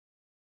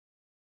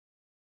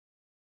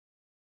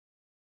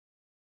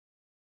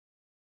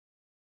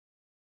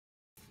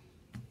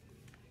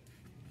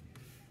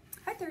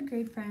third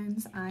grade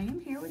friends, I am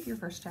here with your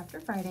First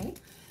Chapter Friday.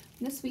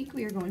 This week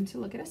we are going to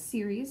look at a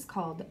series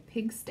called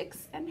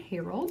Pigsticks and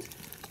Harold.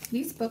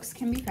 These books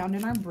can be found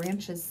in our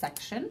branches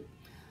section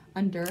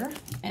under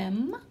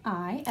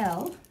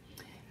MIL,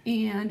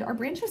 and our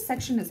branches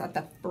section is at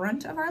the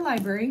front of our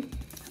library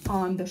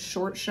on the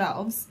short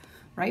shelves.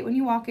 Right when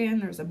you walk in,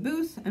 there's a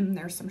booth and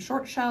there's some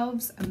short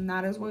shelves, and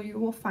that is where you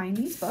will find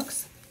these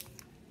books.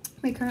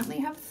 We currently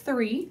have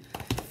 3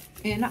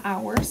 in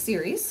our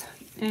series,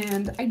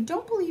 and I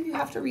don't believe you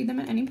have to read them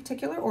in any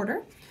particular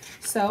order,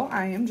 so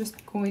I am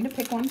just going to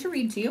pick one to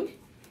read to you.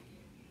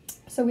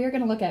 So we are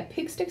going to look at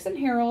Pigsticks and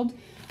Harold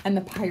and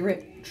the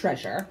Pirate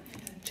Treasure.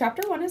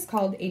 Chapter 1 is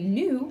called A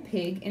New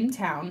Pig in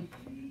Town.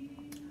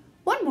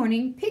 One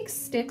morning,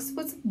 Pigsticks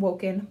was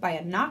woken by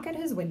a knock at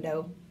his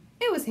window.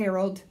 It was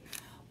Harold.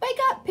 "Wake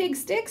up,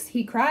 Pigsticks,"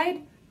 he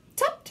cried.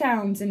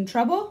 "Tuptown's in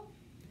trouble."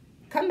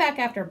 "Come back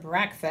after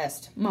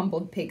breakfast,"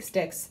 mumbled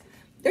Pigsticks.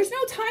 "There's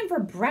no time for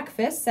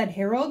breakfast," said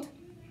Harold.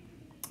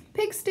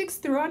 Pigsticks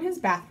threw on his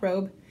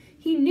bathrobe.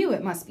 He knew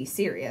it must be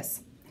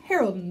serious.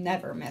 Harold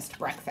never missed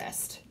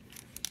breakfast.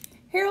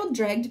 Harold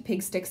dragged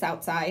Pigsticks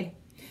outside.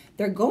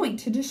 "They're going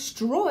to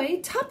destroy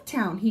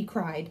Tuptown," he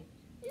cried.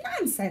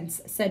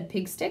 "Nonsense," said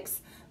Pigsticks.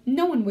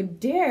 "No one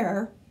would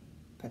dare."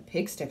 But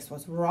Pigsticks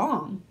was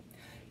wrong.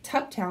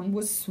 Tuptown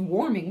was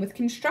swarming with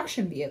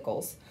construction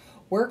vehicles.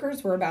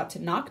 Workers were about to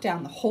knock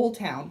down the whole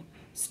town,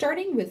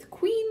 starting with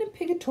Queen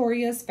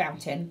Pigatoria's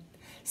fountain.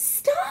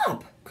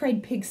 "Stop!"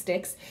 cried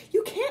Pigsticks.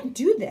 "You can't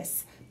do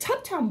this.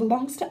 Tuptown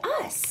belongs to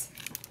us."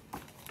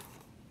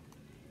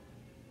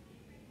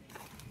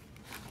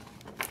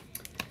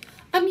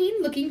 A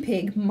mean-looking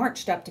pig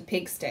marched up to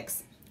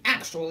Pigsticks.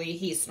 "Actually,"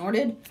 he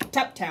snorted,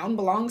 "Tuptown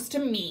belongs to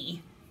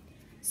me."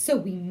 "So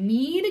we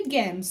meet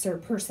again, Sir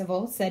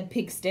Percival," said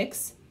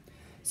Pigsticks.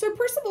 Sir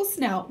Percival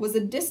Snout was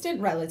a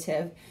distant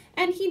relative,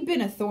 and he'd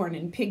been a thorn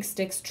in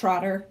Pigsticks'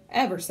 trotter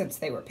ever since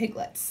they were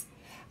piglets.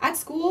 At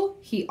school,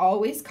 he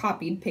always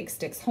copied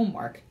Pigsticks'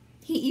 homework.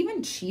 He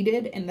even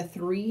cheated in the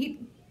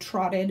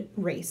 3-trotted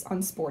race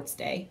on sports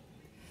day.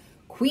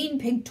 "Queen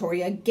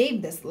Pigtoria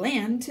gave this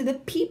land to the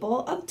people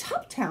of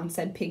Tuptown,"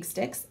 said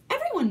Pigsticks.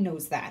 "Everyone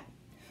knows that."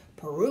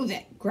 "Prove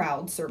it,"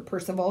 growled Sir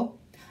Percival.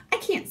 "I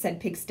can't," said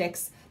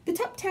Pigsticks. "The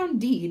Tuptown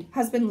deed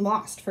has been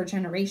lost for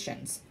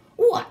generations."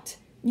 "What?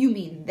 You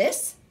mean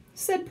this?"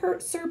 said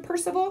Sir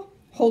Percival,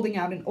 holding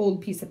out an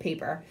old piece of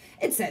paper.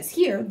 "It says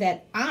here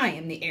that I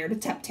am the heir to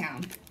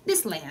Tuptown.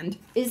 This land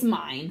is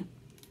mine."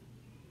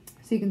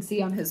 So you can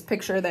see on his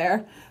picture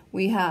there,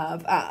 we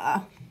have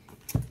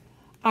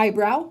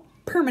eyebrow,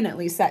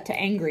 permanently set to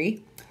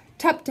angry,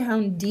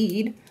 Tuptown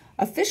deed,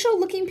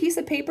 official-looking piece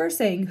of paper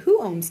saying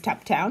who owns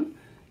Tuptown,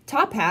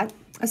 top hat,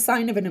 a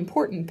sign of an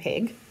important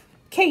pig,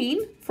 cane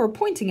for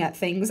pointing at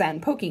things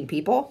and poking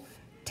people,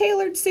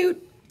 tailored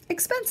suit,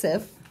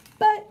 expensive,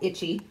 but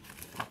itchy.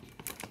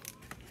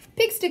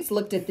 Pigsticks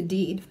looked at the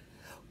deed.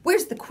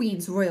 "Where's the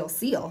Queen's royal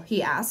seal?"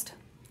 he asked.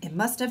 "It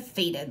must have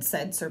faded,"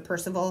 said Sir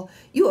Percival.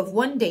 "You have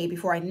one day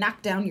before I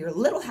knock down your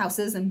little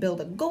houses and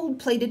build a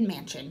gold-plated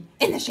mansion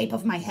in the shape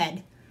of my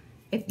head."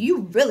 "If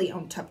you really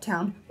own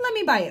Tuptown, let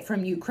me buy it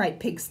from you," cried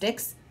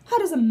Pigsticks. "How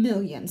does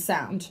 1,000,000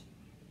 sound?"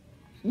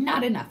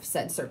 "Not enough,"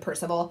 said Sir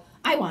Percival.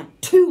 "I want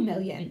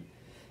 2,000,000.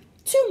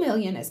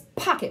 2,000,000 is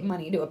pocket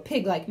money to a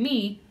pig like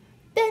me."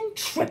 "Then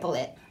triple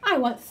it. I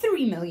want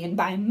 3,000,000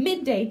 by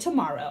midday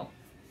tomorrow."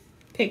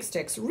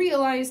 Pigsticks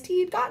realized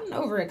he'd gotten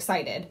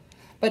overexcited,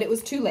 but it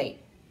was too late.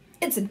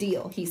 "It's a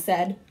deal," he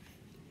said.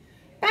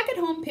 Back at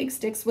home,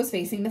 Pigsticks was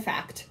facing the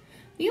fact.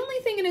 The only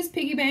thing in his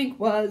piggy bank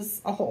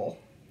was a hole.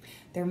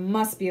 "There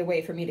must be a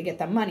way for me to get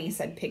the money,"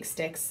 said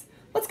Pigsticks.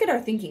 "Let's get our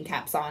thinking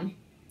caps on."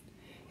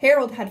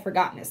 Harold had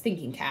forgotten his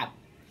thinking cap.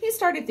 He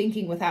started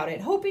thinking without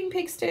it, hoping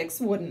Pigsticks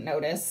wouldn't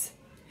notice.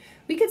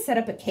 "We could set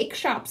up a cake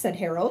shop," said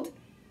Harold.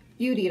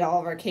 "You'd eat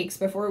all of our cakes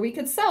before we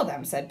could sell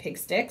them," said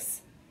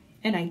Pigsticks.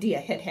 An idea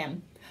hit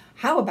him.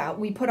 "How about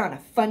we put on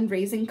a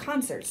fundraising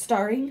concert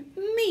starring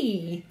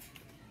me?"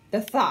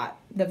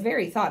 The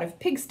very thought of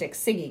Pigsticks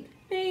singing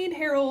made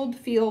Harold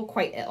feel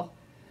quite ill.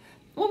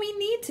 "What we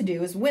need to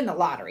do is win the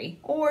lottery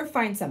or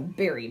find some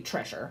buried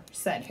treasure,"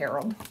 said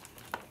Harold.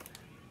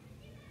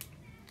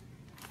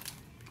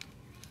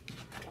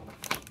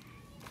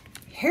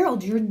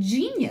 "Harold, you're a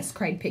genius,"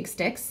 cried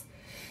Pigsticks.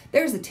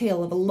 "There's a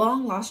tale of a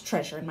long-lost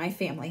treasure in my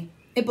family.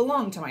 It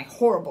belonged to my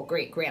horrible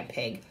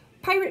great-grandpig,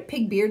 Pirate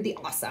Pigbeard the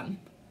Awesome."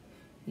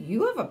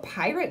 "You have a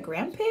pirate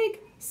grandpig?"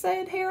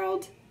 said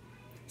Harold.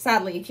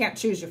 "Sadly, you can't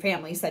choose your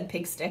family," said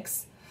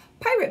Pigsticks.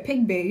 "Pirate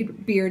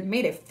Pigbeard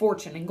made a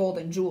fortune in gold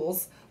and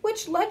jewels,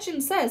 which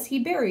legend says he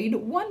buried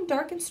one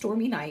dark and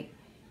stormy night."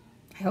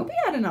 "I hope he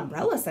had an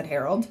umbrella," said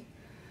Harold.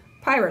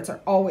 "Pirates are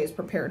always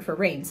prepared for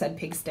rain," said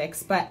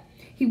Pigsticks, but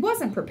he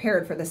wasn't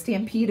prepared for the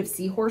stampede of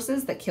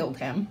seahorses that killed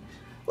him.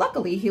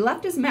 Luckily, he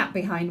left his map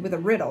behind with a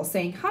riddle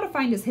saying how to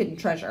find his hidden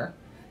treasure.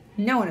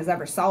 No one has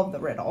ever solved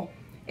the riddle.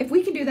 If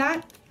we can do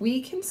that,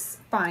 we can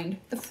find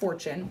the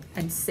fortune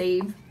and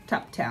save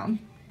Tuptown.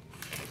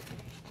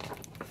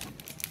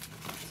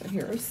 So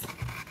here's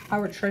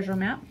our treasure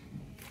map.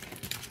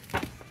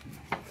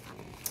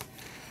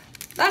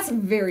 That's a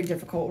very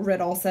difficult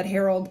riddle, said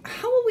Harold.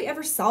 How will we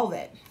ever solve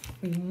it?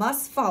 We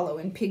must follow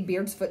in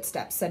Pigbeard's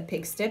footsteps, said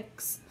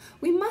Pigsticks.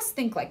 We must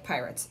think like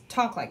pirates,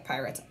 talk like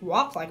pirates,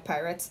 walk like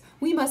pirates.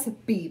 We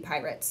must be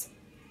pirates.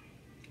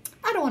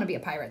 I don't want to be a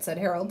pirate, said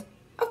Harold.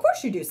 Of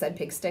course you do, said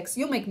Pigsticks.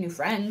 You'll make new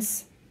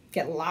friends,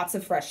 get lots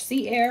of fresh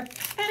sea air,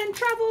 and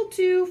travel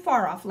to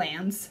far-off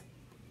lands.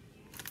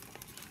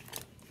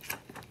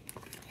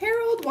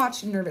 Harold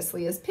watched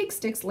nervously as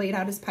Pigsticks laid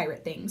out his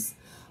pirate things.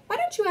 Why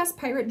don't you ask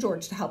Pirate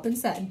George to help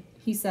instead?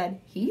 He said.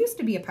 He used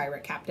to be a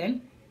pirate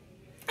captain.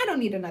 I don't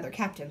need another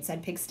captain,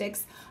 said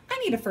Pigsticks. I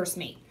need a first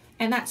mate,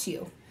 and that's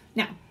you.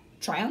 Now,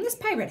 try on this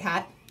pirate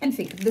hat and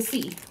think of the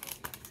sea.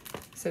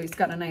 So he's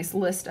got a nice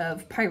list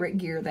of pirate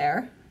gear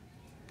there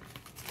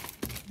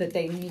that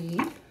they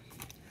need.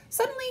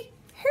 Suddenly,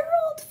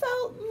 Harold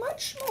felt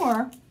much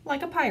more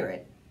like a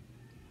pirate.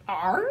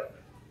 Arr?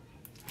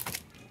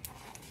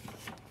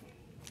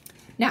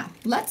 Now,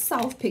 let's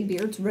solve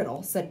Pigbeard's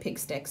riddle, said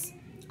Pigsticks.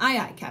 Aye,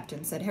 aye,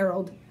 Captain, said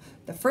Harold.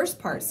 The first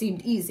part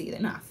seemed easy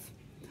enough.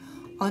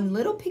 On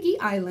Little Piggy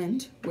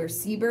Island, where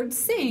seabirds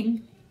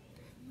sing.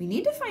 We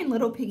need to find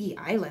Little Piggy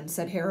Island,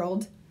 said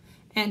Harold.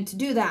 And to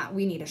do that,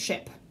 we need a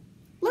ship.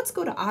 Let's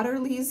go to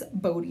Otterly's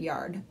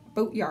boatyard,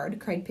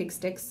 cried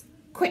Pigsticks.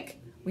 Quick,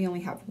 we only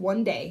have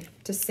one day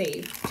to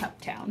save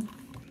Tuptown.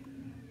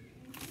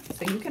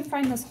 So you can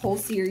find this whole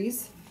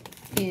series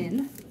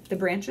in the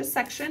branches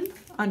section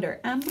under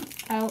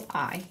MLI.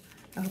 I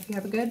hope you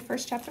have a good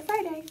first chapter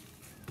Friday.